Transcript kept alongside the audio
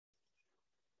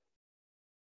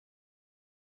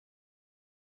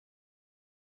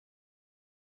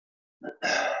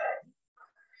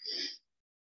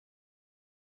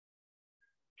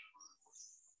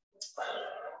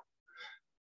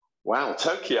Wow,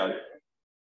 Tokyo.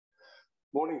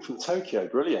 Morning from Tokyo,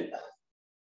 brilliant.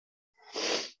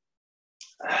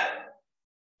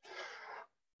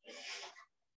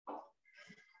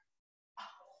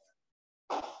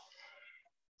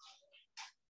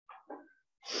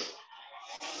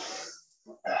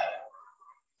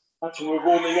 After we're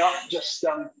warming up, just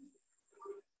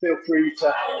feel free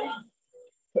to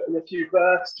put in a few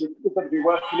bursts. We're going to be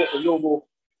working at the normal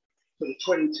sort of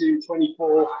 22,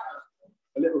 24,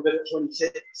 a little bit at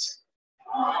 26.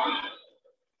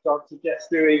 So I'd suggest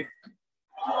doing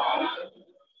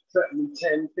certainly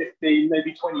 10, 15,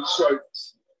 maybe 20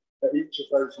 strokes at each of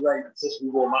those rates as we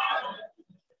warm up.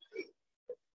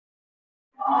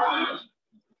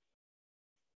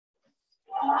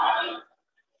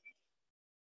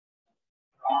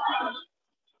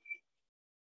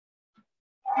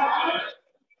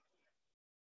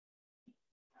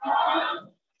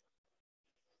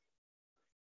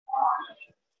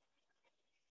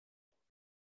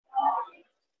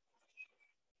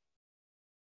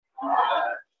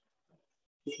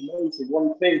 It's amazing.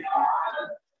 One thing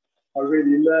I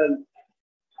really learned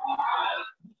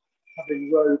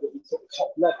having rowed at the sort of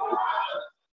top level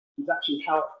is actually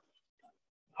how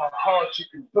hard you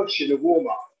can push in a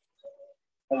warm-up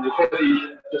and your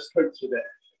body just copes with it.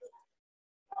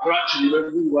 So actually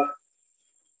when we were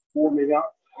warming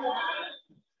up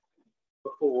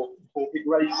before big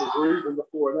races or even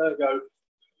before an ergo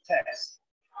test,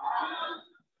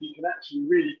 you can actually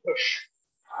really push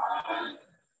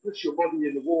your body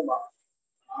in the warm-up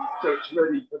so it's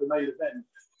ready for the main event.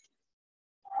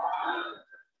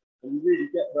 And you really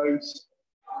get those,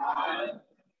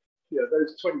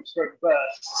 those 20-stroke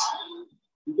bursts.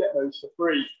 You get those for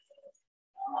free.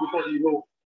 Your body will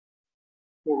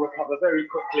recover very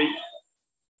quickly,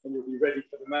 and you'll be ready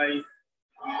for the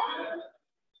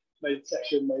main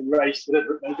session, main race,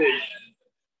 whatever it may be.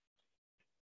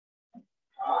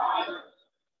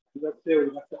 You don't feel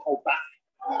you have to hold back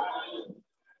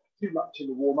too much in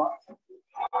the warm-up.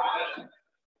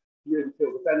 You really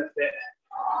feel the benefit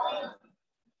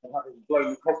of having blown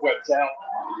the cobwebs out.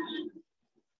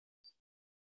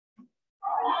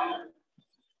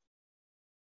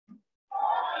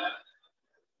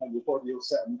 And your body will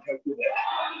certainly cope with it.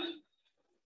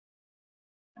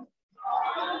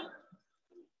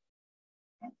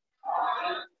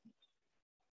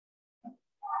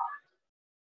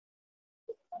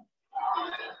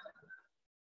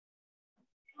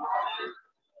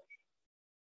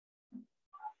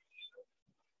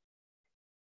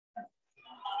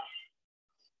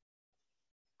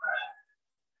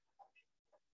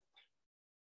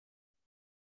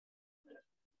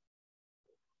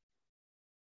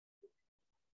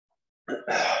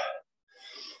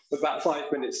 About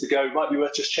 5 minutes to go. Might be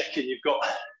worth just checking you've got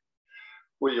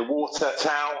all your water,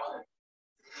 towel.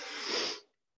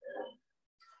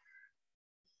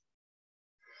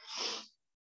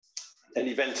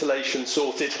 Any ventilation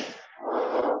sorted.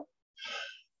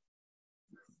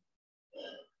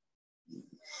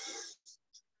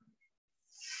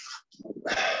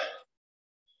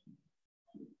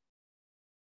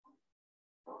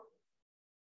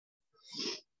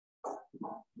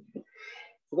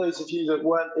 For those of you that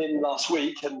weren't in last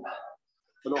week, and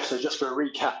also just for a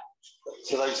recap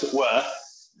to those that were,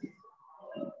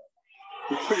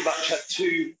 we've pretty much had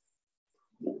two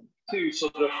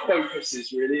sort of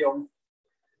focuses really on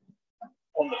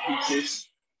the pieces,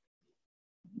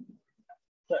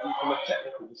 certainly from a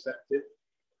technical perspective.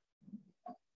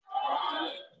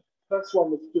 First one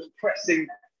was just pressing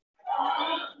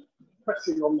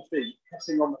on the feet,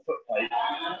 pressing on the foot plate.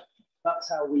 That's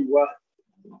how we were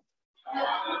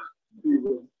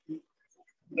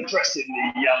addressing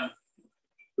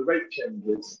the rate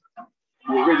changes.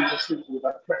 We were really just thinking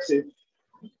about pressing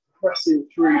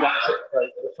through that foot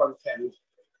plate at the front end.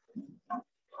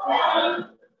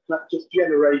 That just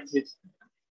generated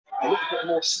a little bit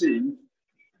more steam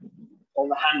on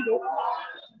the handle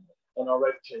on our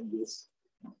rate changes.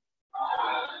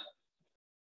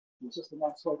 It's just a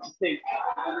nice way to think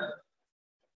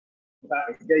about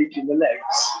engaging the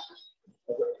legs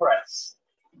as a press.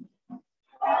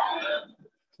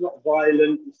 It's not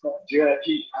violent, it's not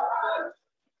jerky.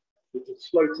 It's just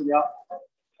floating up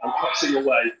and pressing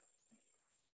away.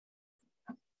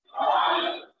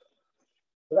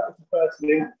 So that was the first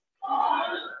thing.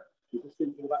 We're just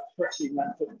thinking about pressing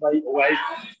that foot plate away.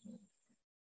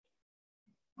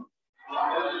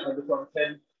 And the front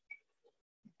end.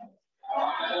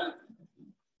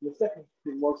 The second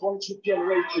thing was, once you've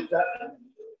generated that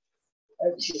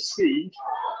extra speed,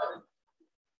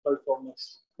 both on the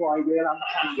flywheel and the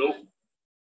handle,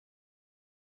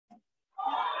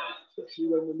 especially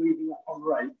when we're moving up on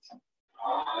rate.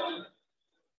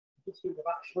 Just think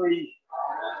about freedom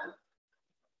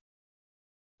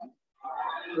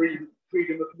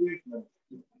of movement.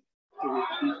 So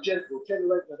we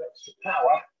generate that extra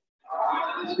power,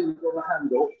 speed on the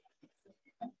handle,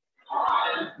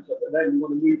 but then you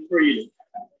want to move freely.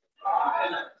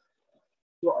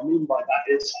 What I mean by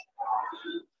that is,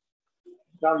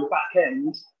 down the back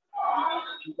end,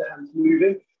 keep the hands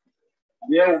moving.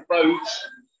 The elbows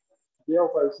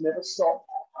never stop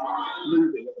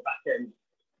moving at the back end.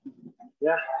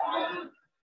 Yeah?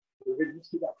 So we just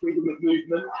keep that freedom of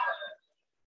movement,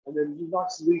 and then you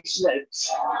nice loose legs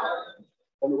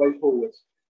on the way forward.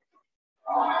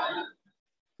 So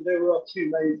there were our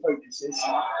two main focuses,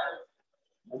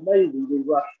 and mainly we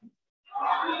were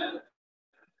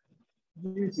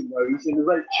using those in the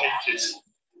rate changes.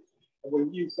 And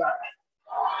we'll use that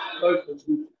both as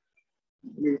we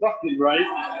move up in rate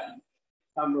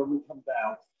and when we come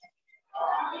down.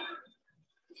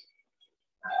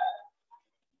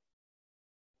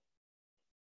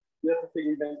 The other thing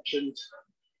we mentioned,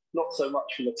 not so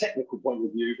much from a technical point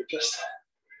of view, but just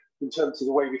in terms of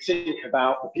the way we think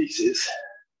about the pieces,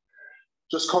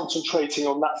 just concentrating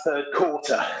on that third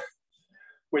quarter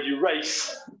when you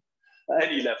race at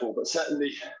any level, but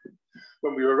certainly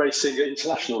when we were racing at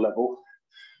international level,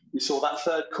 we saw that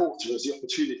third quarter as the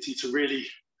opportunity to really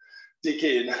dig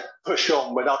in, push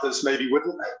on when others maybe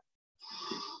wouldn't.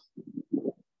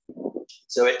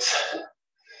 So it's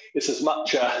as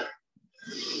much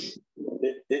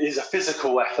it is a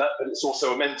physical effort, but it's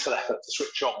also a mental effort to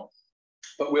switch on.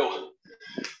 But we'll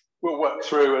work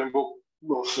through and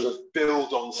we'll sort of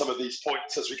build on some of these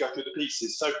points as we go through the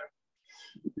pieces. So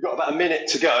we've got about a minute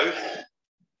to go.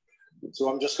 So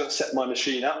I'm just going to set my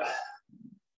machine up,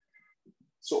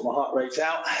 sort my heart rate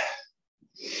out.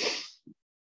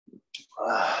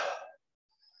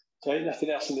 Okay, nothing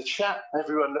else in the chat.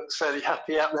 Everyone looks fairly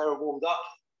happy out there and warmed up.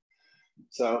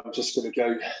 So I'm just going to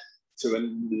go to a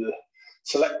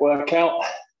select workout,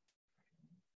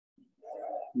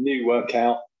 new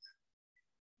workout,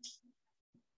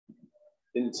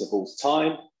 intervals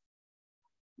time.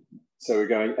 So we're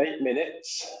going 8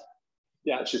 minutes.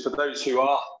 Yeah, actually, for those who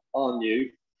are new,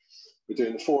 we're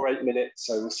doing the 4 8 minutes.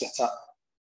 So we'll set up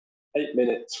 8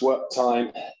 minutes work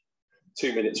time,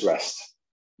 2 minutes rest.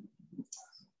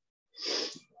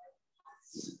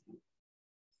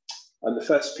 And the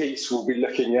first piece we'll be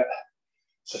looking at,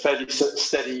 it's a fairly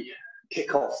steady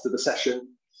kick-off to the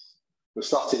session. We're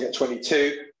starting at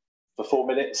 22 for 4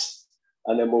 minutes,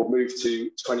 and then we'll move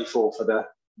to 24 for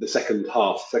the second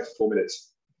half, 4 minutes.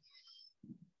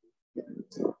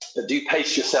 But do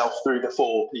pace yourself through the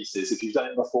 4 pieces. If you've done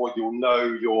it before, you'll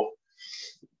know your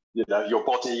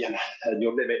body and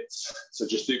your limits. So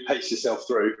just do pace yourself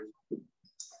through.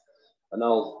 And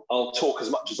I'll talk as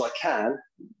much as I can,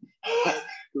 because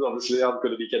obviously I'm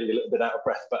going to be getting a little bit out of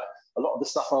breath, but a lot of the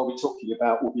stuff I'll be talking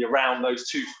about will be around those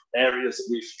 2 areas that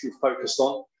we've focused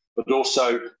on, but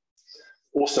also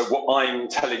what I'm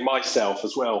telling myself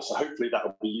as well. So hopefully that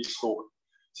will be useful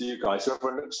to you guys. So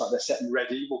everyone looks like they're set and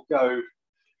ready. We'll go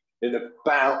in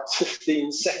about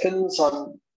 15 seconds.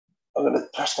 I'm going to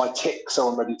press my tick so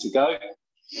I'm ready to go.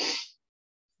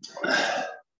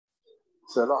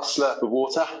 So last slurp of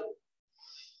water.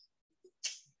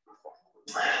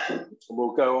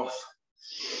 We'll go off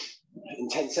in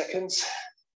 10 seconds.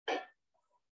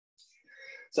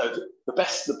 So the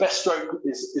best stroke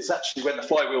is actually when the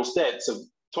flywheel's dead. So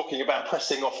talking about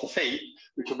pressing off the feet,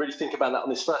 we can really think about that on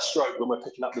this first stroke when we're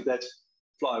picking up the dead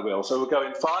flywheel. So we'll go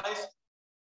in 5,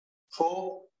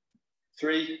 4,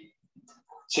 3,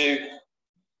 2,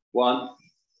 1.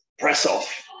 Press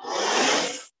off.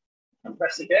 And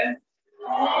press again.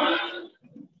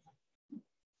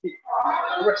 Keep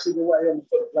pressing away on the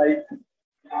foot plate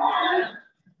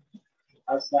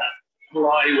as that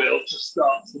flywheel just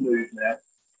starts to move now.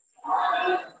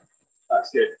 That's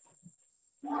good.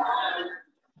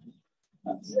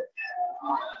 That's it.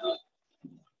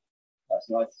 That's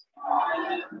nice.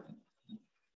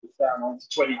 It's down on to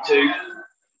 22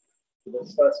 for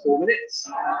those first 4 minutes.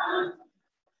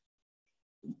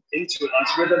 Into a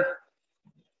nice rhythm.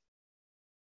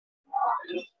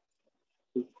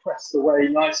 We pressed away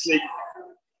nicely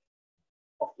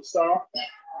off the start.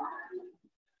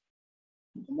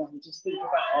 And then we just think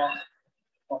about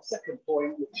our second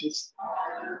point, which is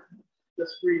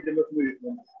just freedom of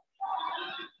movement.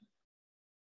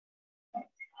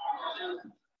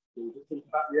 So we just think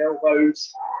about the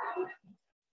elbows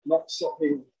not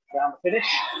stopping down the finish.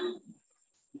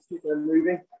 Just keep them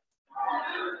moving.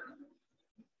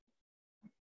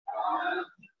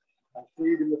 And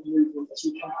freedom of movement as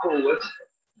we come forward.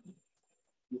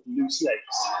 with loose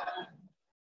legs.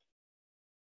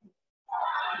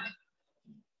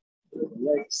 The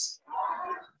legs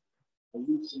are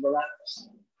loose and relaxed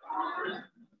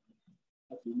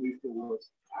as we move forward.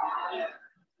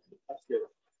 That's good.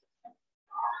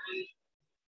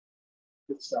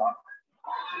 Good start.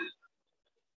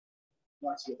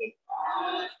 Nice rhythm.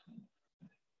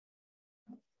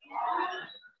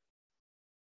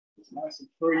 It's nice and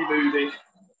free moving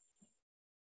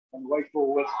on the way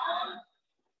forward.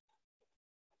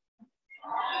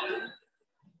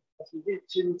 As we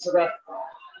reach into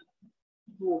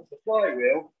towards the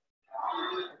flywheel,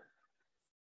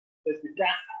 there's the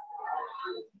gap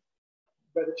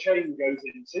where the chain goes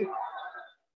into.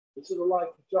 It's sort of like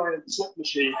a giant slot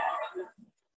machine.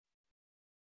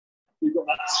 You've got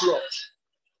that slot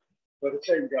where the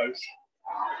chain goes.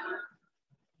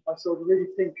 I sort of really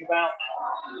think about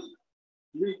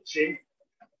reaching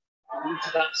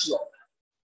into that slot.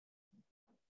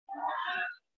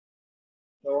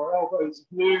 So our elbows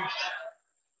move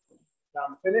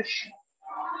down the finish,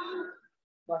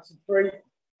 nice and free.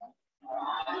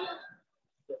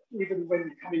 But even when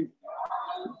you're coming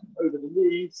over the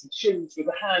knees and shins with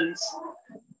the hands,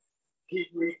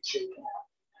 keep reaching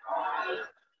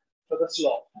for the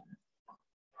slot.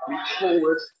 Reach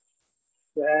forward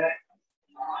there,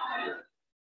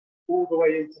 all the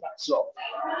way into that slot.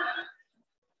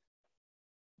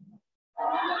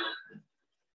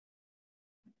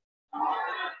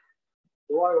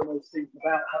 So I almost think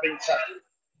about having to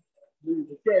move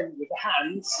again with the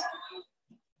hands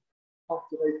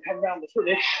after they've come down the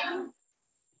finish,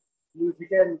 move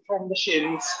again from the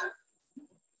shins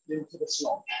into the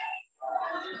slot.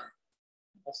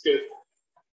 That's good.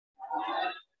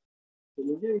 So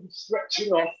we're really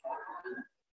stretching off,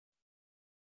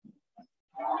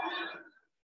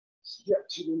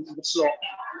 stretching into the slot,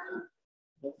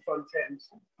 the front end.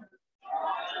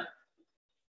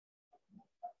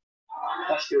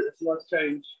 That's good, that's a nice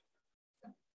change.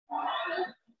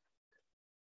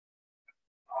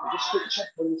 And just quick check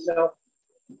on yourself.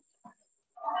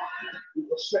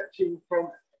 You're stretching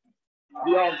from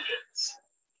the armpits,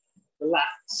 the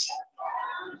lats.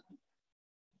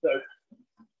 So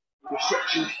you're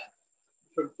stretching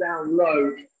from down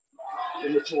low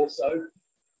in the torso,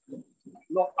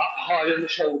 not up high in the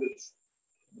shoulders.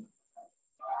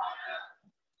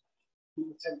 Keep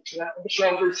the tension out of the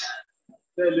shoulders.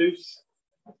 They're loose.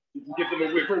 You can give them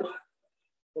a wiggle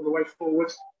on the way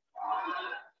forward.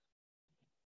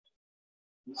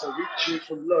 And so reaching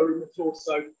from low in the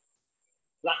torso,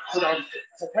 lats and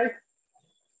armpits, okay?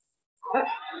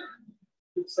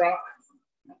 Good start.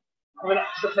 Coming up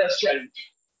to the first change.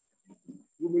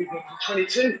 We're moving from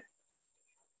 22 to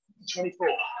 24.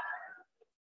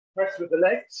 Press with the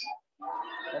legs.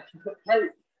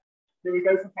 Here we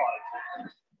go for 5.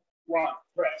 1,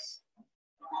 press.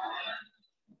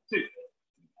 2.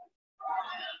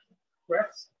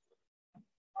 Press.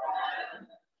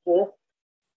 4.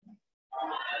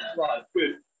 5.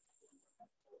 Good.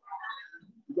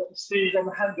 You've got the speed on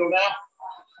the handle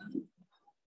now.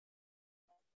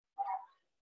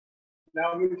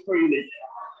 Now move freely.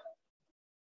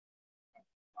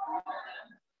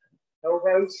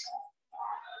 Elbows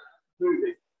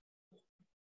moving.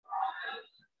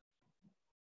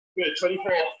 Good.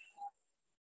 24.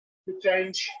 Good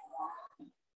change.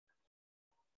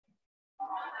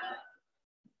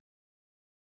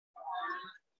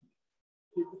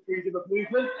 Keep the freedom of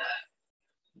movement.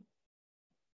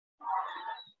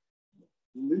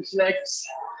 Loose legs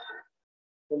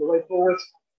on the way forward.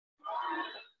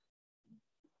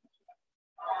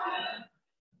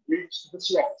 Reach to the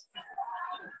slot.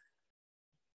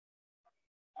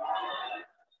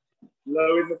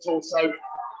 Low in the torso.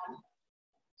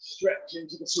 Stretch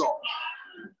into the slot.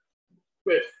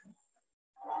 Good.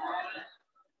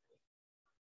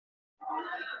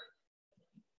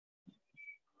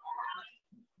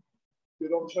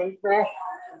 Good on 24.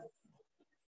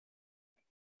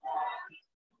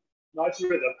 Nice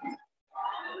rhythm.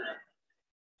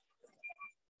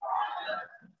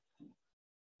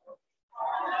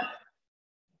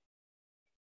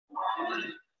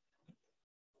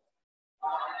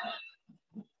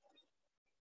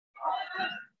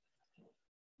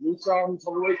 Loose arms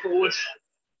on the way forward.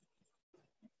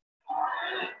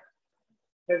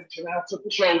 Tension out of the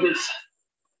shoulders.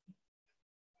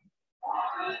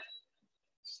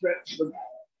 Stretch them.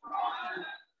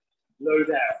 Low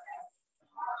down.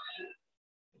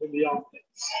 In the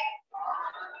armpits.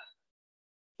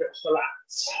 Stretch the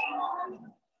lats.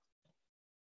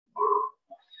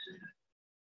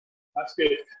 That's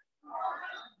good.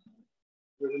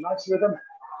 With a nice rhythm.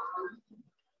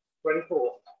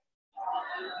 24.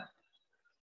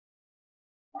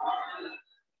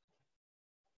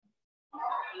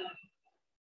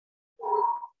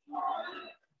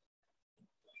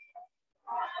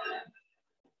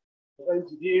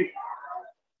 those of you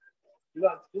who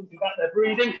like to think about their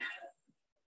breathing,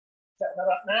 set that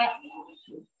up now.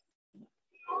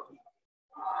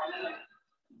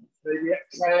 Maybe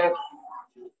exhale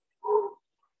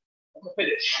on the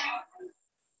finish.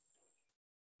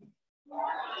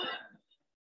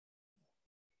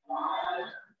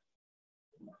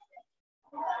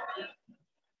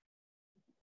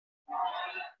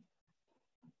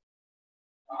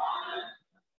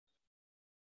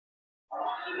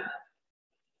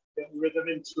 Get rhythm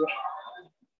into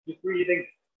your breathing.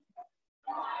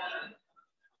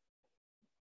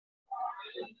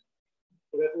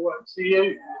 Whatever works for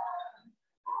you.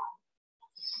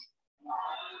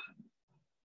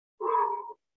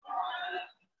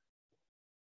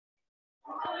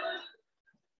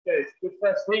 Okay, good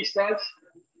first piece, guys.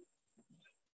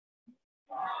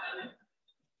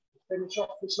 Finish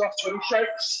off this last 20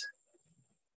 shakes.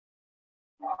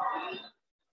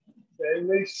 Staying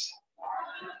loose.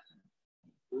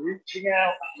 Reaching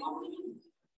out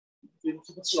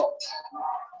into the slot.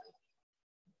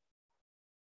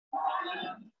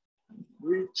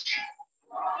 Reach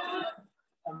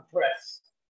and press.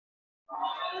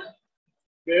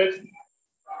 Good.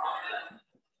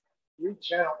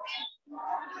 Reach out.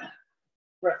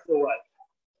 Press away.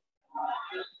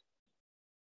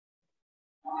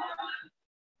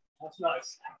 That's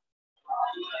nice.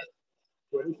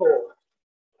 24.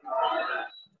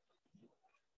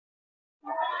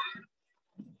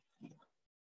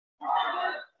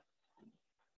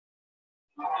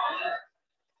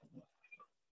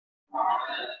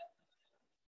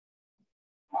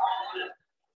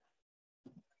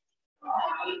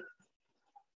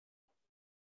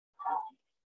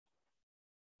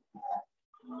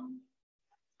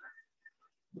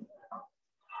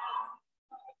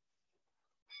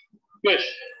 Good.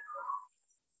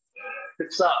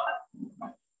 Good start.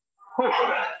 Push.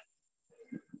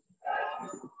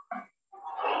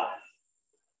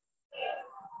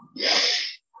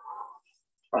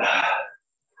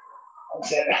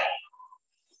 That's it.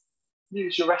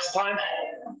 Use your rest time.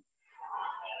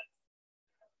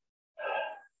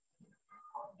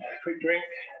 Quick drink.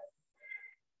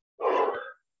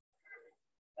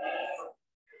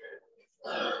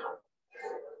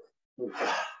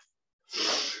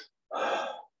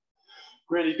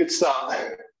 Really good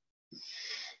start.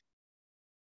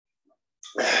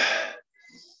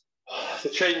 The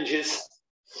changes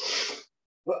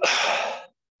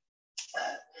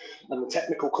and the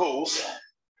technical calls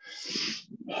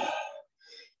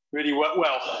really work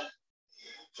well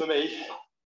for me.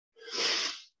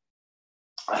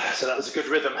 So that was a good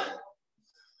rhythm.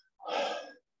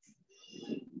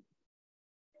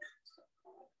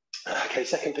 Okay,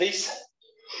 second piece.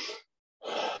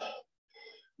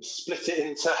 Split it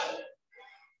into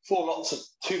 4 lots of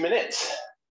 2 minutes,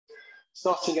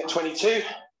 starting at 22.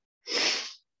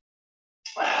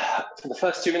 For the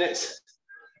first 2 minutes,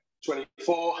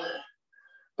 24,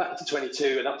 back to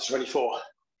 22 and up to 24.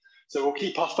 So we'll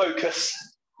keep our focus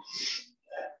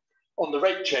on the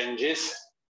rate changes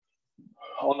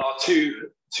on our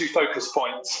two focus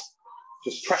points.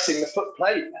 Just pressing the foot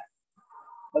plate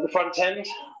at the front end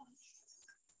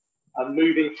and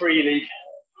moving freely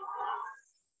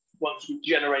once we've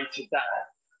generated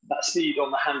that speed on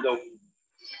the handle.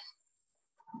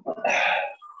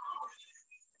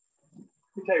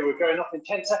 Okay, we're going off in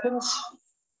 10 seconds.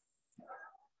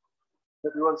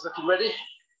 Everyone's looking ready.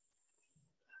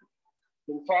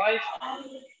 In 5.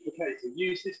 Okay, so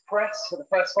use this press for the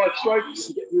first 5 strokes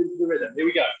to get you into the rhythm. Here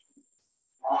we go.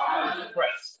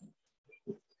 Press.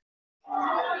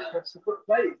 Press the foot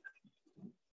plate.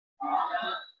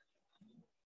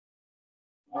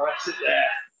 Press it there.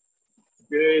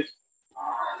 Good.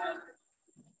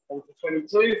 On to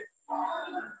 22.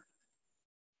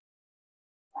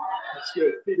 That's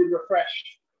good. Feeling refreshed.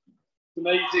 It's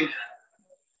amazing.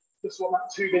 Just what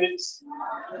that 2 minutes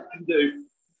can do.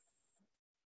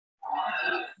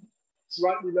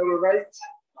 Slightly lower rate.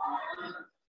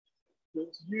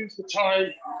 Let's use the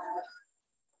time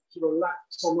to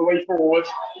relax on the way forward.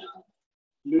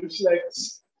 Loose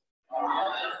legs.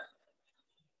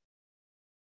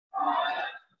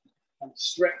 And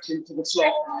stretch into the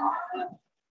slot.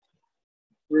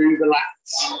 Through the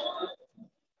lats.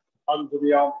 Under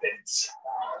the armpits.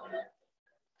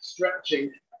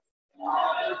 Stretching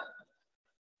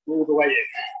all the way in.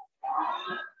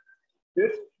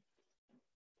 Good.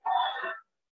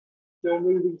 Still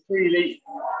moving freely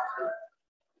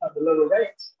at the lower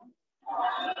rate.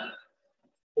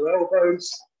 The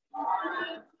elbows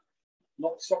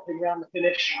not stopping around the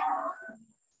finish.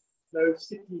 No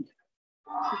sticking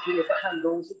of the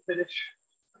handles at finish.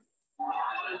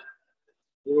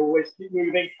 We always keep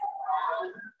moving.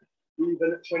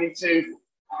 Even at 22,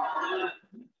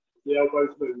 the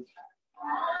elbows move.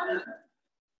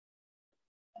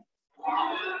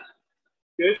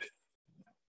 Good.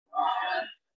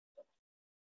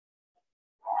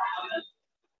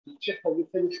 Check on your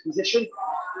finished position.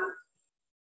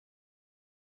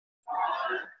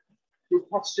 Good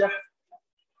posture.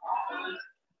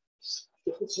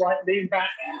 Just a slight lean back.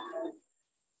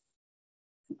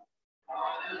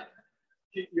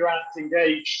 Keep your abs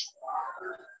engaged.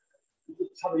 Keep your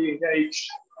tummy engaged.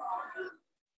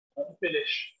 At the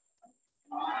finish.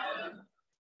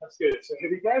 That's good. So here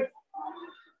we go.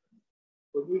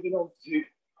 We're moving on to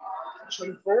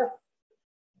 24.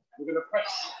 We're going to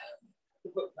press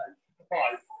the foot plate for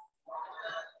 5.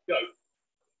 Go.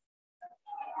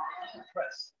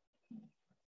 Press.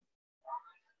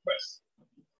 Press.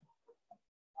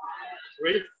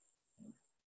 3.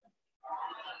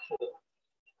 4.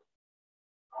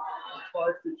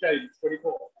 5 to change.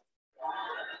 24.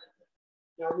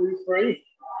 Now move 3.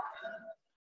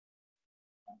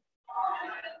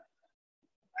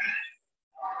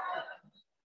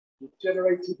 You've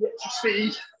generated the extra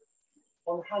speed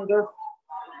on the handle.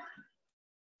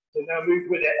 So now move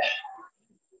with it.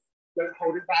 Don't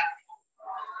hold it back.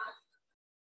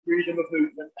 Freedom of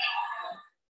movement.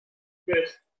 Good.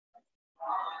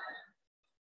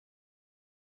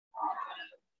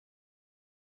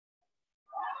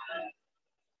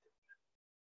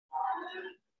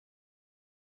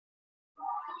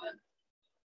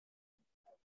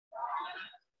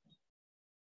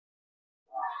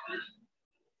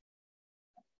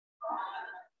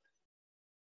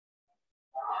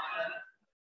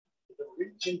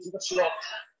 Reach into the slot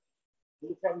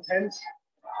with the front end.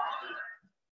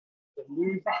 Then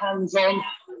move the hands on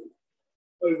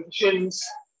over the shins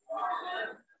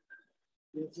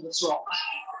into the slot.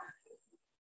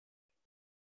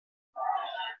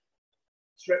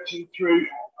 Stretching through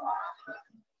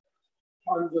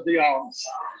under the arms.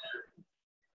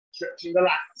 Stretching the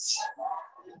lats.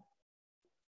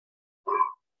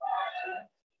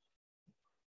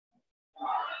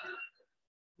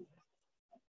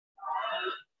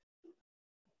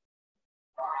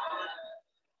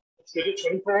 That's good at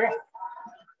 24.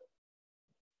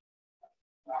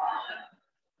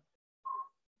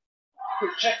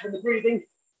 Quick check on the breathing.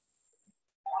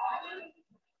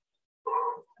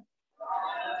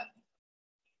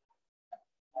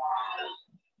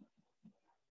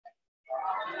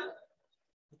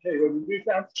 Okay, when we move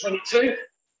down to 22,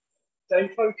 same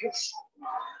focus.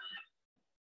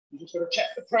 You're just going to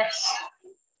check the press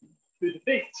through the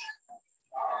feet.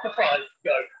 For 5,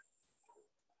 go.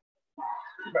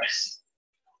 Press.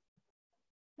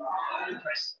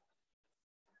 Press.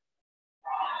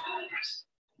 Press.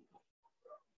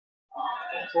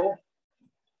 4.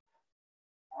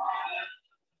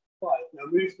 5. Now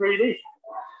move freely.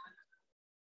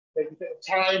 Take a bit of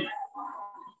time.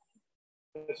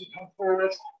 As you come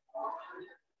forward,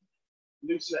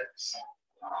 loose legs.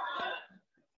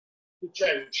 Good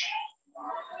change.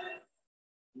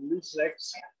 Loose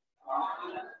legs.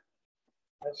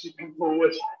 As you come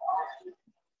forward.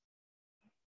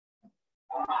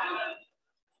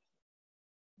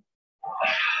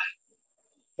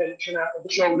 Tension out of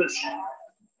the shoulders.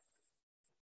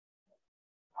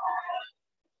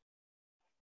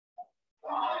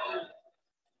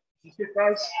 This is good,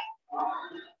 guys.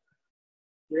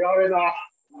 We are in our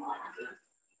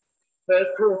third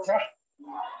quarter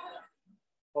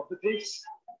of the piece.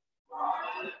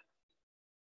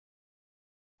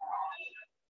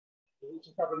 We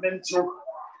just have a mental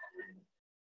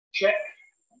check.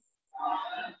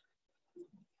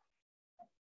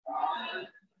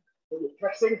 So we're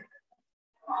pressing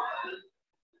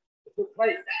the foot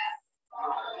plate.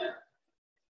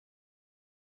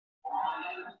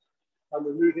 And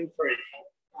we're moving free.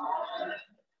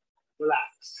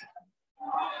 Relax.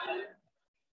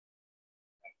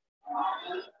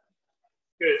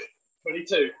 Good.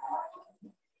 22.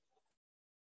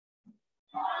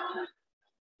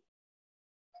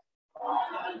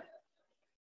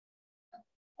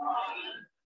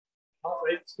 Heart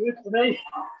rate's good for me.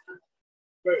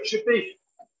 Where it should be.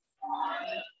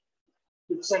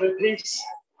 Good solid piece.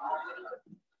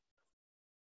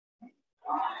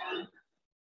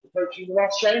 Approaching the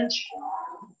last change.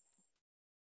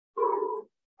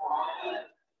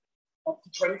 Up to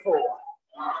 24.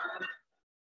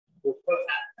 We'll put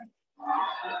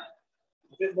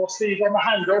a bit more speed on the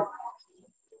handle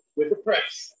with the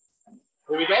press.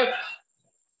 Here we go.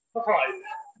 For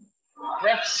 5.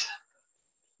 Press.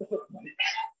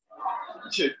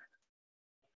 2.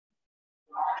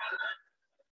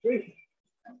 3.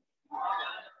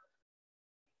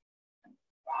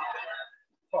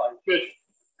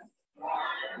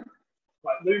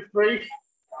 move free.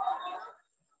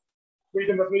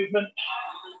 Freedom of movement.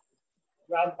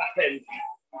 Round back end.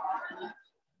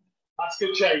 That's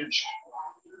good change.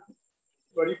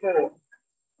 24.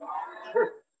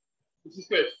 This is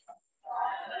good.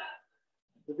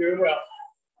 We're doing well.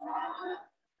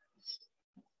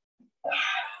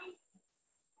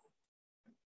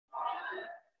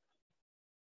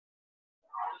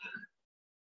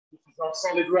 This is our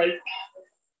solid rate.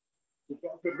 We've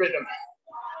got a good rhythm.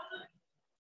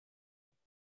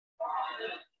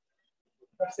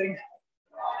 Pressing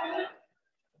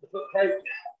the foot plate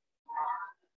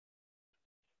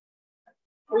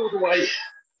all the way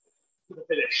to the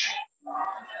finish.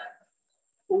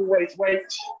 Always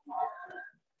weight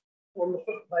on the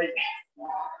foot plate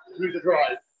through the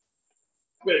drive.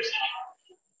 Good.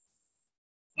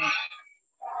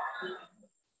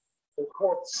 The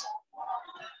quads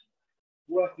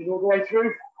working all the way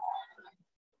through,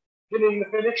 pinning the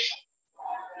finish.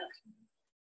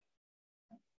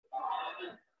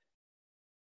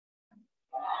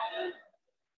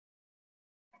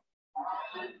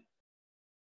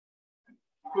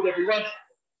 Good, everyone.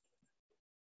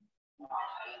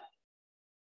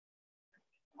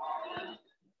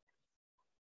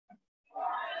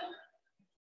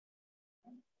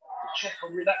 Check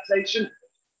on relaxation.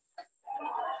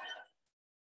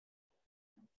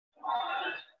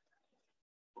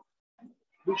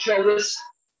 Good shoulders.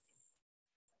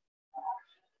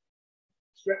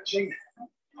 Stretching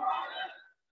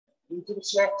into the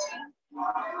slot.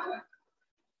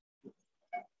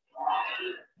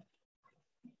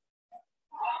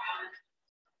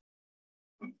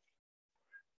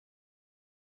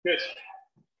 Good.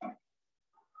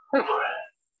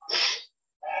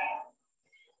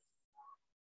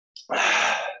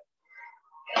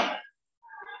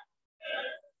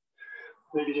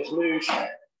 Maybe just move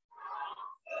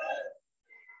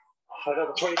for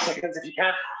another 20 seconds if you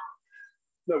can.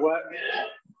 No work.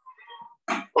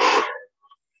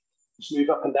 Just move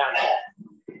up and down.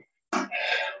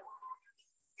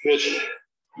 Good.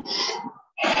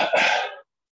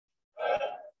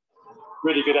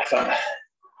 Really good effort.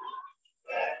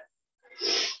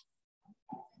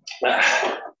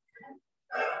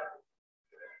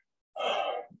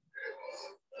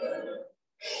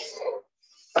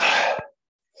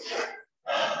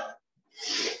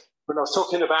 When I was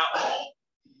talking about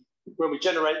when we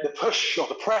generate the push or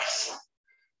the press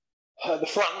at the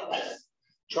front,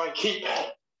 try and keep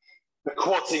the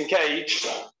quads engaged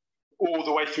all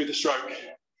the way through the stroke.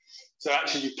 So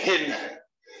actually you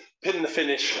pin the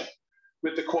finish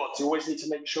with the quads. You always need to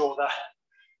make sure that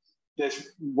there's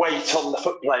weight on the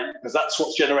foot plate because that's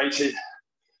what's generating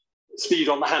speed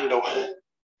on the handle.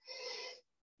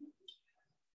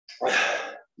 I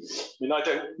mean, I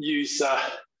don't use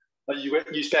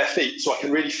use bare feet, so I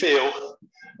can really feel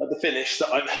at the finish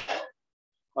that I'm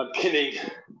pinning.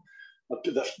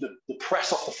 The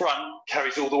press off the front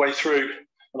carries all the way through,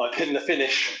 and I pin the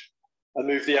finish and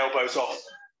move the elbows off.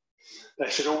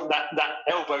 Should all that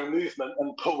elbow movement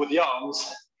and pull with the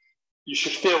arms, you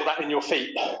should feel that in your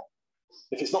feet.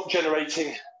 If it's not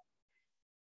generating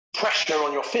pressure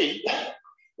on your feet,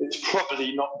 it's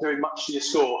probably not doing much to your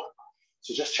score.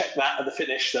 So just check that at the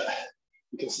finish that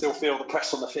you can still feel the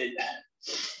press on the feet.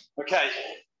 Okay.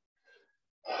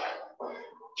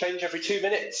 Change every 2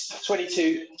 minutes,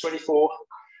 22, 24,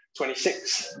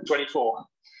 26, 24.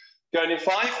 Going in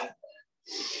 5.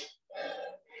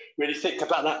 Really think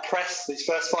about that press, these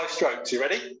first 5 strokes. You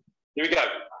ready? Here we go.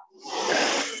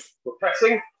 We're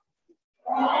pressing.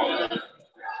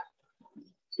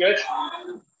 Good.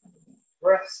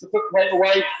 Press the foot plate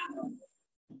away.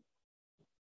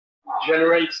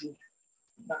 Generating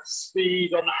that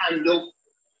speed on the handle.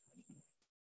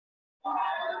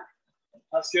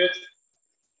 That's good.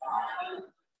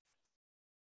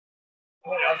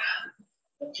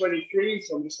 I'm 23,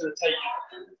 so I'm just going to take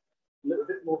a little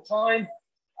bit more time.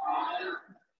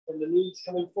 And the knees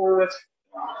coming forward,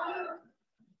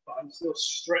 but I'm still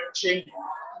stretching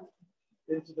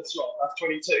into the slot. That's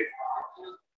 22.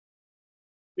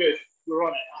 Good, we're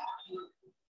on it.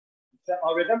 Set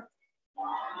our rhythm.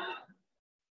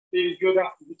 Feeling good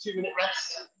after the 2-minute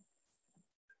rest.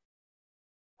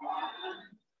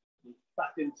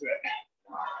 Back into it.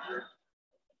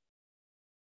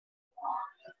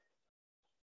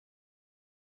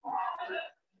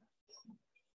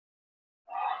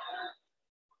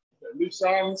 So loose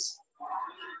arms.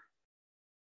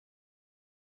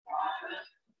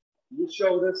 Loose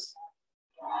shoulders.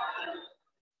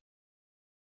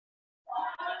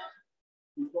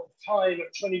 We've got time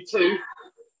at 22 to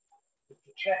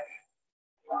check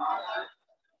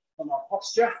on our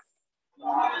posture.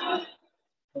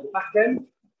 On the back end,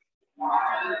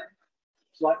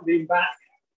 slight lean back,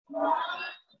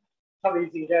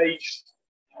 tummies engaged,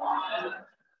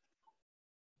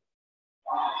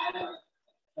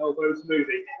 elbows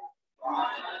moving.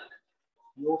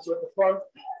 And also at the front,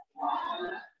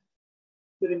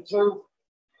 sitting tall,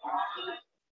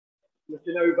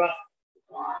 looking over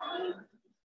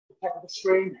the top of the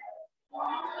screen,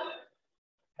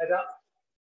 head up.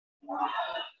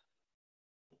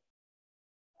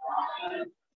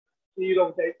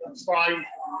 Elongate that spine.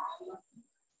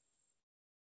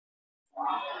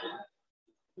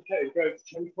 Okay, go to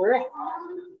 24.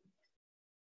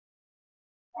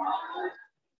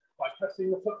 By pressing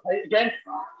the foot plate again.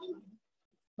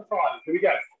 For 5, here we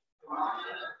go.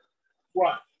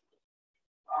 1.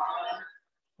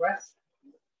 Press.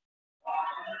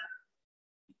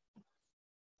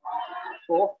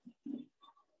 4.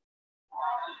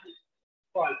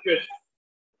 5, good.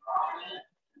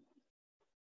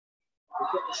 We've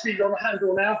got the speed on the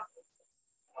handle now.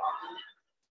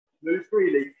 Move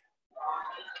freely.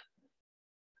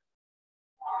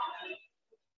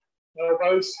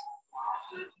 Elbows.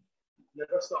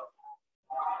 Never stop.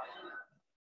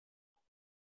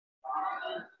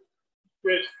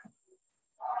 Good.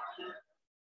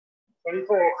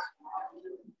 24.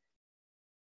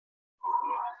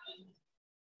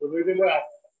 We're moving well.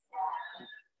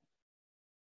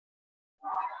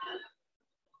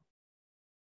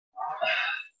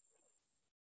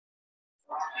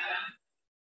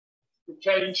 Good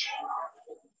change.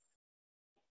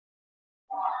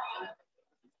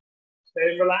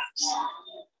 Stay relaxed.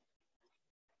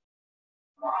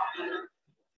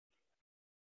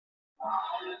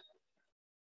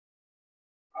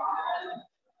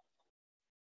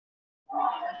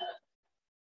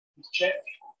 Just check.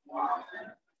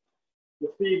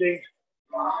 You're feeling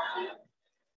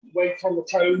weight on the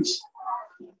toes,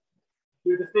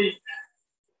 through the feet,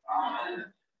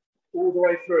 all the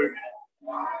way through.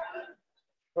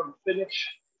 From finish,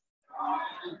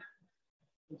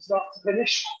 from start to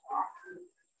finish,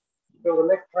 feel the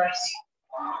leg press.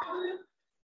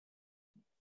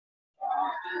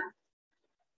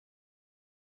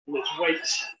 And it's weight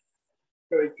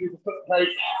going through the foot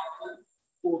plate,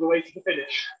 all the way to the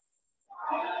finish.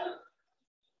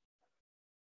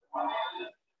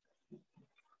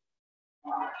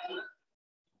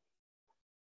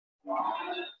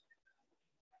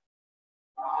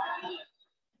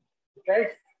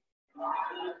 Okay,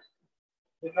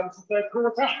 here comes the third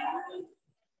quarter.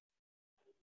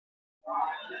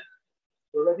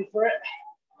 We're ready for it.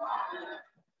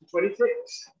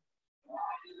 26.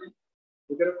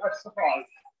 We're going to press the 5.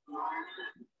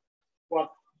 1,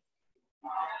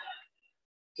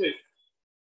 2,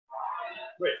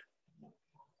 3.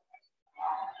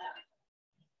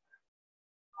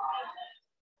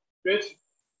 Good.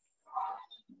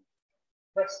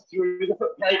 Press through the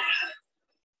foot plate.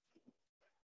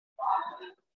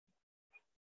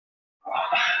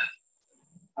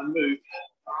 And move.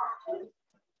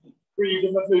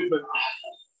 Freedom of movement.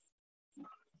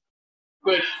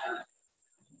 Good.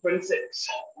 26.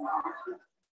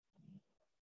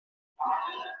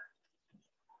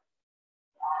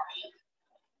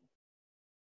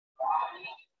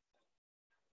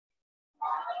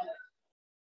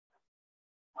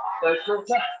 Third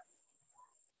quarter.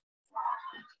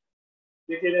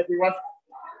 Dig in, everyone.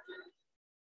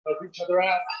 Help each other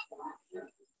out.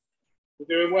 We're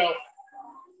doing well.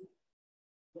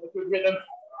 Got a good rhythm.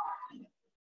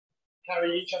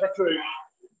 Carry each other through.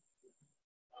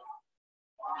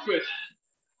 Good.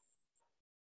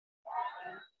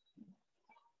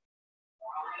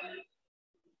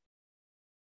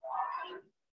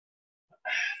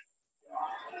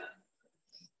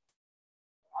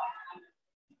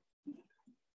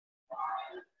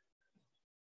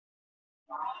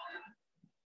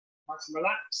 Nice and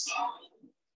relax.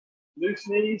 Loose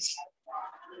knees.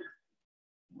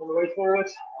 All the way forward.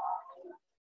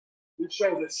 Loose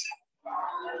shoulders.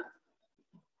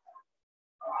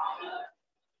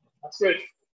 That's good.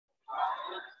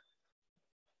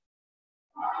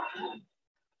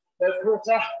 Third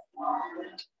quarter.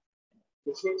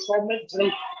 We'll switch on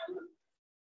mentally.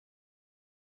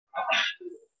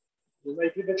 We're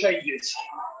making the changes.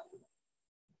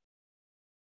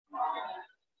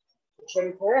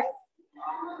 24.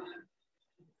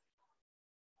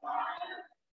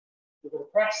 We're going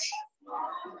to press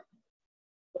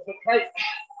the foot plate.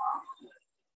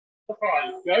 The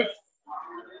 5. Go.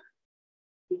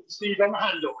 Keep the speed on the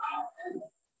handle.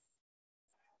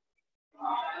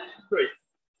 3.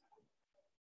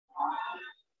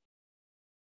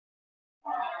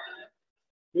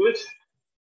 Good.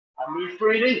 And move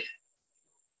freely.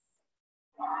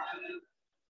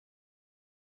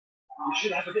 You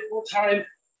should have a bit more time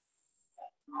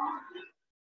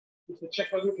just to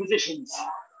check on your positions.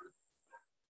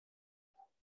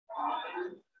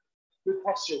 Good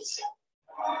postures.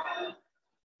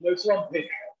 No slumping.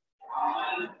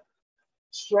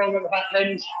 Strong at the back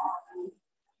end.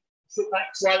 Sit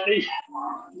back slightly.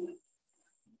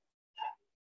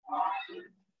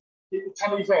 Keep the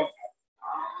tummies on.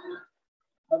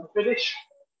 And the finish,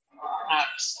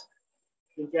 abs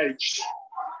engaged.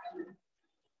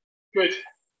 Good.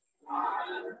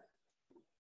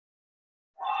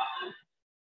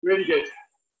 Really good.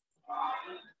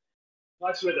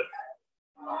 Nice rhythm.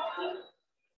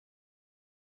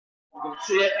 You can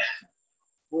see it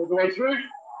all the way through.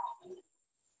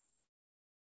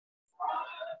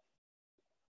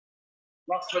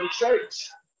 Last 20 strokes.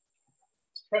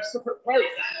 Press the foot plate.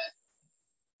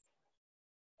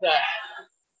 There.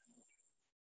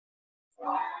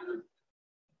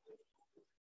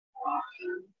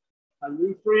 And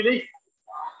move freely.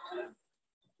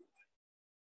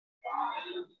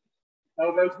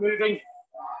 Elbows moving.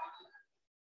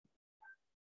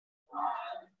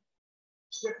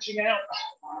 Stretching out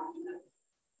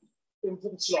into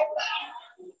the slot.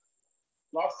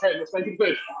 Last 10, let's make it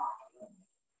good.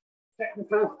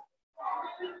 Technical,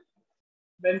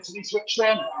 mentally switched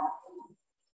on.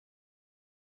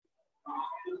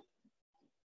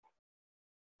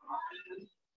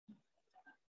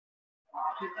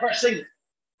 Keep pressing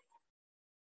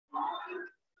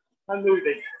and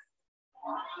moving.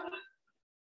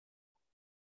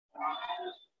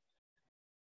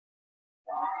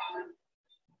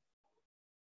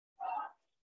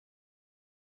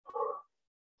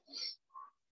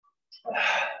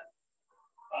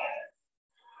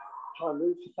 Try and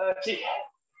move to 30.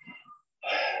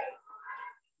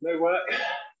 No work.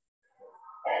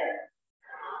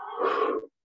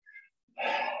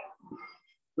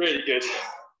 Really good.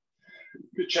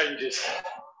 Good changes.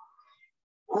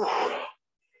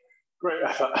 Great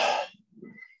effort.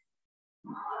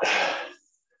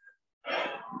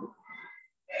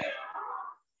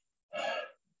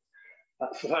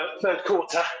 That third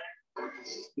quarter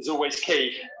is always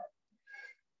key.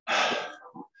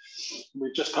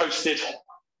 We've just posted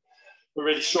a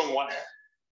really strong one.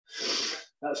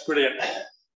 That's brilliant.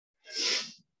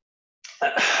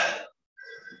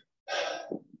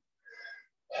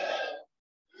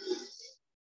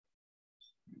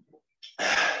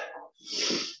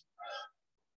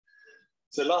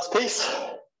 So last piece.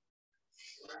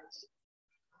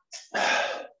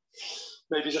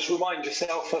 Maybe just remind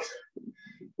yourself of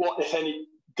what, if any,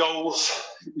 goals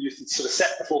you sort of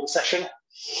set before the session.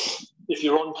 If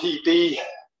you're on PB,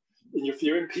 if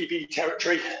you're in PB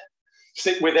territory,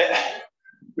 stick with it,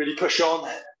 really push on.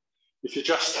 If you're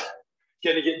just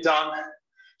getting it done,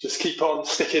 just keep on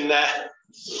sticking there.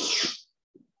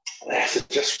 So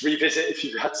just revisit if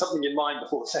you've had something in mind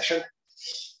before the session.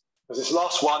 As this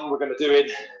last one, we're going to do in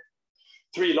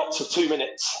 3 lots of 2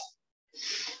 minutes.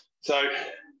 So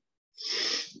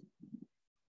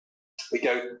we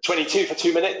go 22 for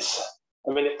 2 minutes,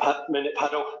 a minute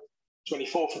paddle,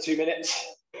 24 for 2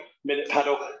 minutes, minute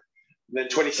paddle, and then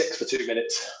 26 for 2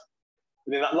 minutes.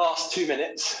 And in that last 2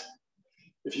 minutes,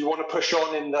 if you want to push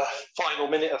on in the final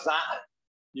minute of that,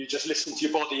 you just listen to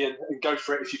your body and go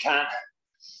for it if you can.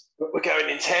 But we're going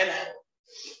in 10.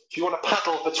 If you want to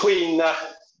paddle between the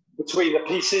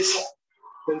pieces,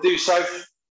 then do so,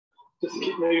 just to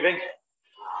keep moving.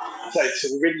 So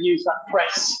we really use that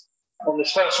press on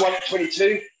this first one at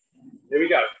 22. Here we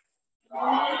go.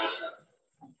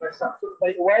 Press that foot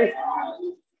plate away.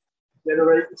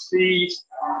 Generate the speed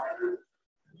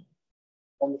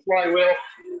on the flywheel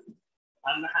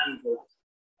and the handle.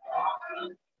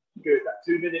 Good, that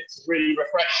 2 minutes is really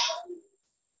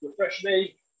refresh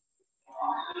me.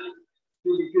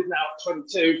 Really good now at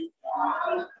 22.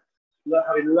 Not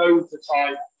having loads of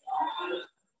time.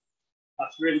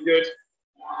 That's really good.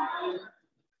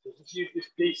 So just use this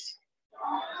piece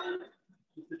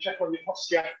just to check on your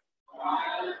posture.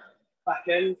 Back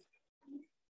end.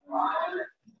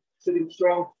 Sitting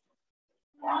strong.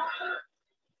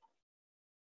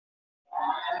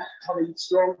 Tummy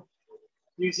strong.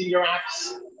 Using your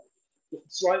abs. Just a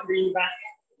slight lean back.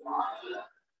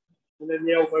 And then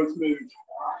the elbows move.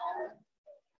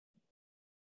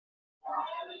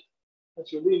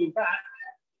 As you're leaning back,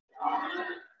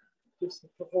 just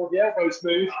before the elbows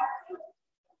move,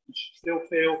 you should still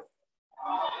feel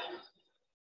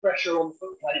pressure on the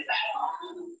foot plate.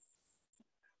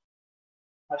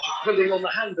 As you're pulling on the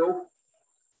handle,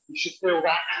 you should feel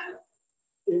that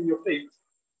in your feet.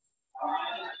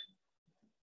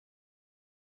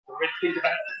 So really think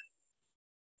about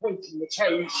pointing the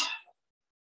toes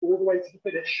all the way to the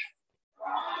finish.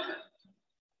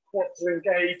 Quads are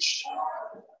engaged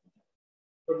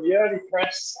from the early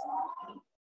press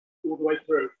all the way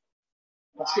through.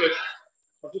 That's good.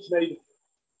 I've just made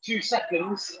 2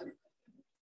 seconds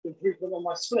improvement on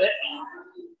my split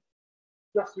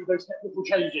just through those technical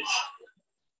changes.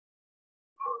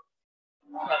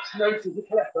 That's no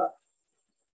physical effort.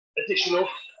 Additional.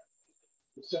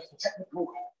 It's just a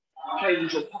technical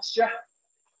change of posture.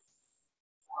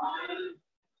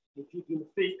 And keeping the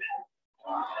feet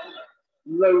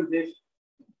loaded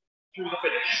through the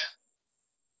finish.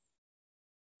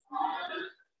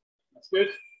 That's good.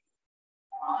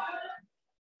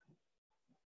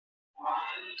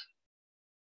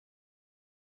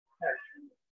 Okay.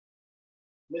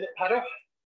 Minute paddle.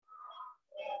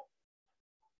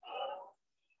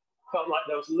 Felt like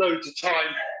there was loads of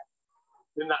time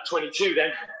in that 22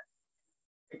 then.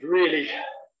 Could really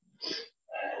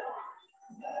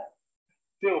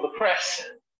feel the press,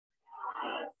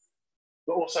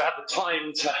 but also have the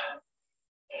time to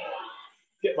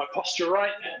get my posture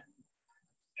right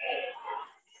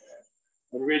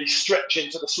and really stretch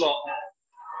into the slot.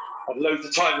 Had loads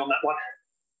of time on that one.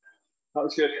 That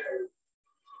was good.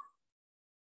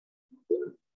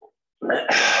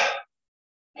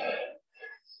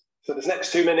 So this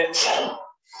next 2 minutes,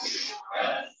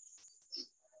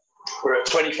 we're at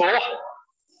 24.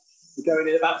 We're going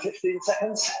in about 15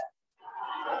 seconds.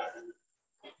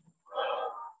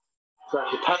 So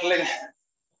as you're paddling,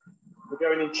 we're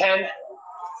going in 10.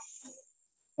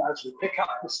 As we pick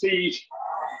up the speed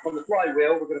on the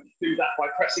flywheel, we're going to do that by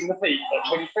pressing the feet. At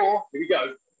 24, here we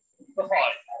go. For 5.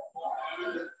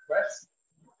 Press.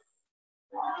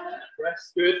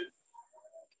 Press, good.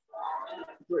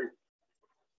 3.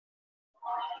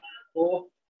 4.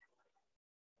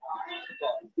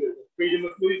 5, good. Freedom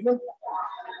of movement.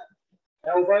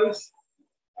 Elbows.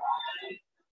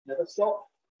 Never stop.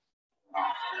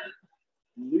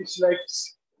 Loose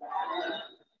legs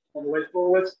on the way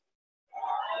forward.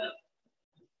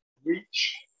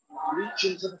 Reach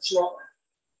into the slot.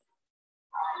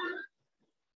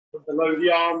 From below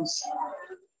the arms,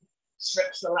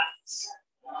 stretch the lats.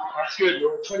 That's good,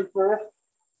 we're at 24.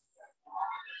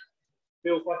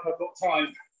 Feels like I've got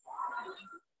time.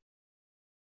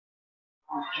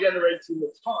 I'm generating the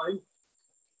time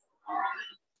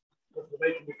because we're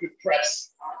making a good press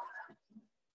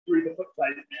through the foot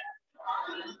plate.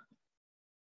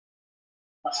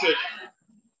 That's good.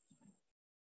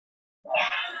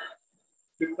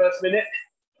 Good first minute.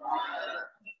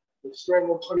 We're strong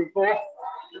on 24. Just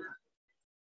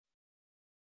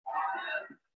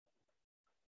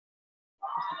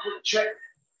a quick check.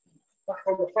 Back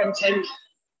on the front end.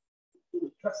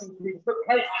 Pressing through the foot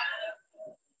plate.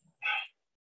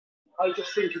 I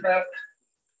just think about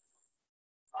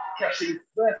pressing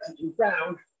vertically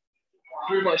down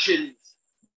through my shins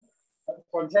at the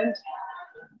front end.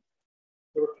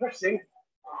 So we're pressing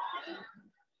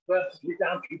vertically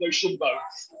down through those shin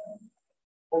bones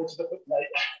onto the foot plate.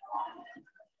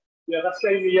 Yeah, that's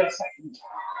gave me a second.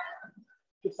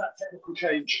 Just that technical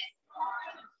change.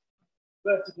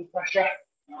 Vertical pressure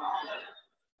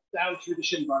down through the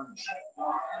shin bones.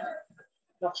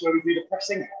 That's where we do the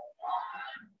pressing.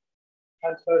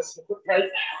 Transfers to the foot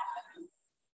plate.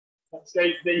 That's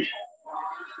gave me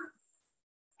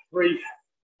 3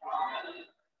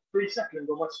 seconds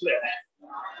on my split.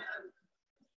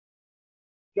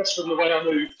 Just from the way I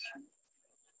moved.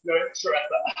 No extra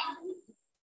effort.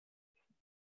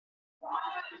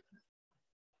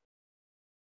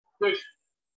 Good.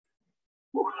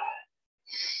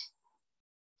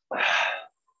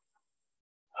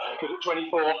 Good at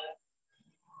 24.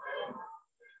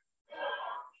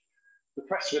 The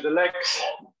press with the legs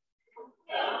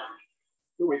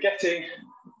that we're getting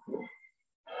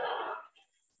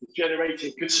is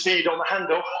generating good speed on the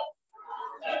handle,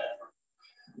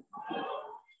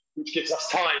 which gives us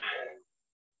time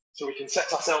so we can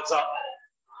set ourselves up.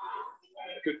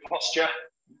 Good posture,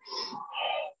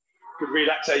 good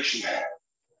relaxation.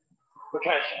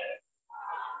 Okay.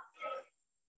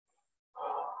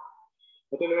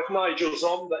 I don't know if Nigel's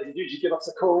on, but he'd usually give us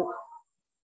a call.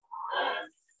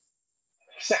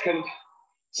 Second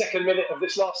minute of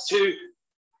this last 2.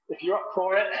 If you're up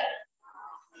for it,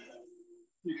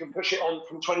 you can push it on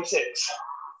from 26.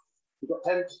 We've got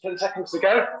 10 seconds to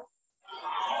go.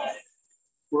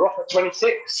 We're off at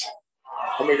 26,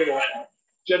 and we're going to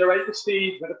generate the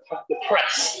speed with the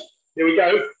press. Here we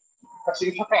go.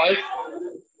 Pressing for 5.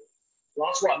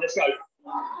 Last one, let's go.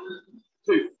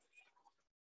 2.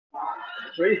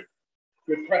 3.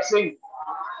 Good pressing.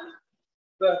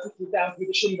 Vertically down through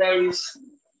the shin bones.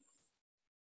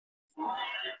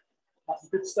 That's a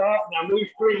good start. Now move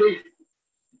freely.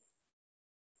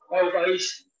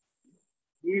 Elbows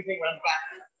moving around back.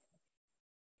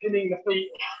 Pinning the feet.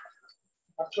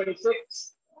 That's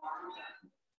 26.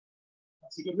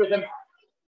 That's a good rhythm.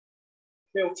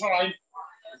 Feel time.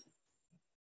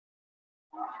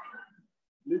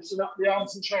 Loosen up the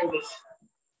arms and shoulders.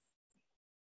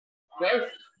 Go.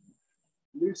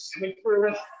 Loose coming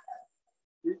forward.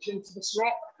 Reach into the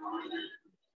slot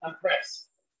and press.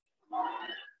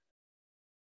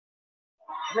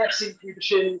 Pressing through the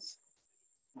shins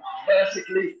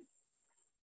vertically.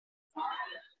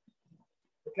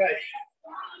 Okay.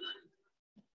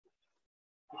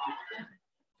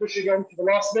 Pushing on to the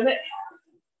last minute.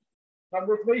 Come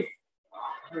with me.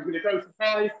 We're going to go for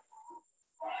 5.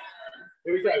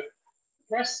 Here we go.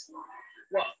 Press.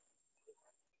 1,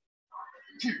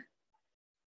 2,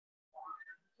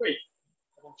 3.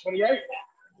 28. 5.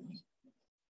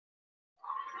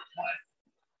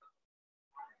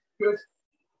 Good.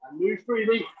 And move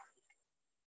freely.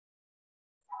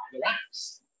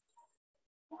 Relax.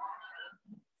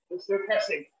 We're still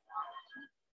pressing.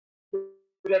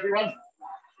 Good, everyone.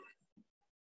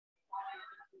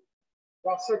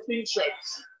 Last 15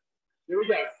 strokes. Here we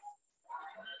go.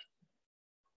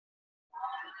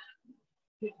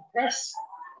 Keep the press.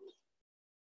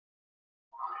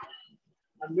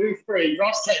 And move free.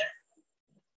 Last 10.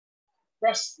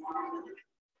 Press.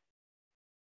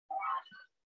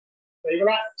 Stay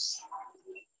relaxed.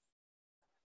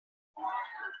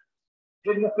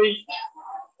 In the feet.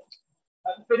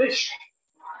 At the finish.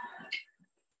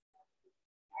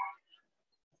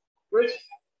 Good.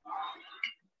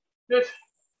 Good.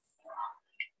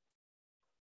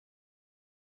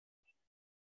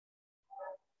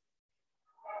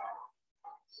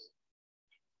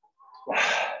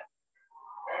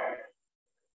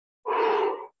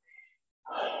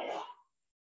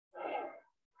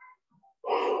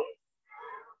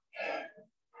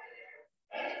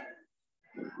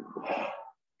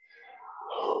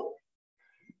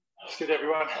 That's good,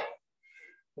 everyone.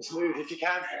 Let's move if you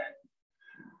can.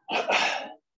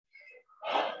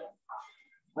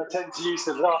 I tend to use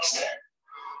this last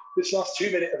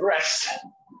 2 minutes of rest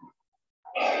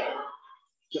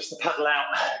just to paddle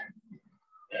out.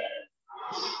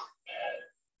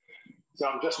 So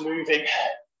I'm just moving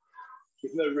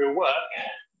with no real work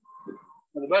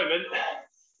at the moment,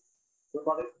 but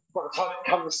by the time it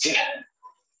comes to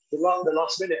the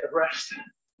last minute of rest,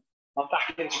 I'm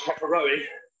back into proper rowing,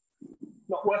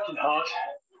 not working hard,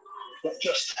 but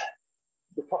just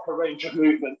the proper range of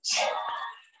movements.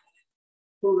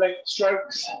 Full length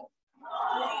strokes.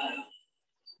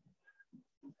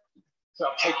 So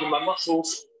I'm taking my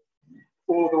muscles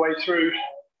all the way through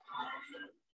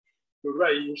the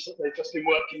range that they've just been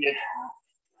working in,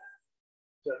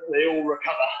 so that they all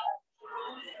recover.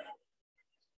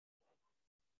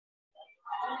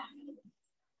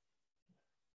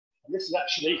 And this is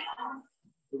actually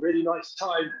a really nice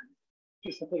time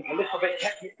just to think a little bit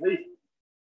technically,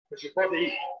 because your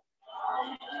body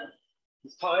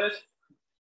is tired.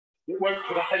 It won't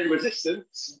put up any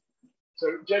resistance,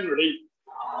 so generally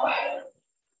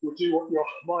you'll do what your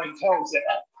mind tells it.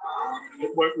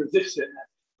 It won't resist it.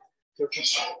 So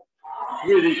just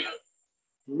really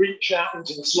reach out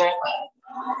into the slot,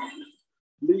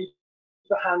 leave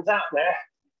the hands out there,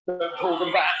 don't pull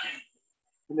them back,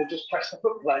 and then just press the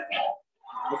foot plate.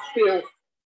 And feel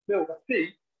the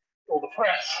feet or the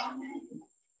press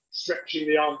stretching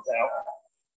the arms out.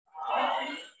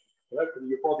 And hopefully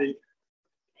your body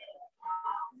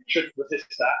shouldn't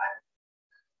resist that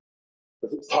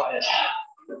because it's tired.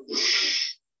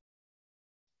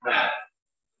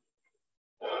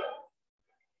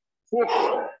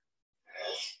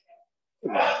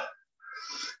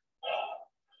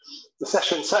 The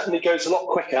session certainly goes a lot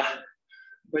quicker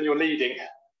when you're leading.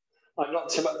 I'm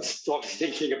not so much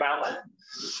thinking about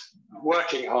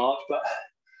working hard, but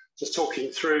just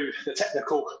talking through the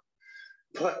technical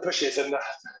pushes, and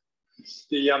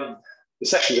the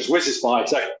session just whizzes by.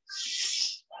 So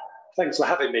thanks for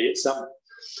having me.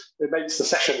 It makes the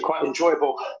session quite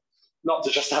enjoyable, not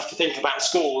to just have to think about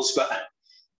scores, but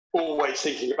always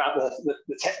thinking about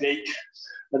the technique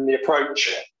and the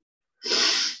approach,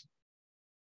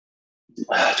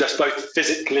 just both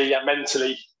physically and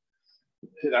mentally,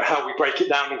 how we break it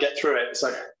down and get through it.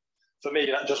 So for me,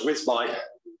 that just whizzed by.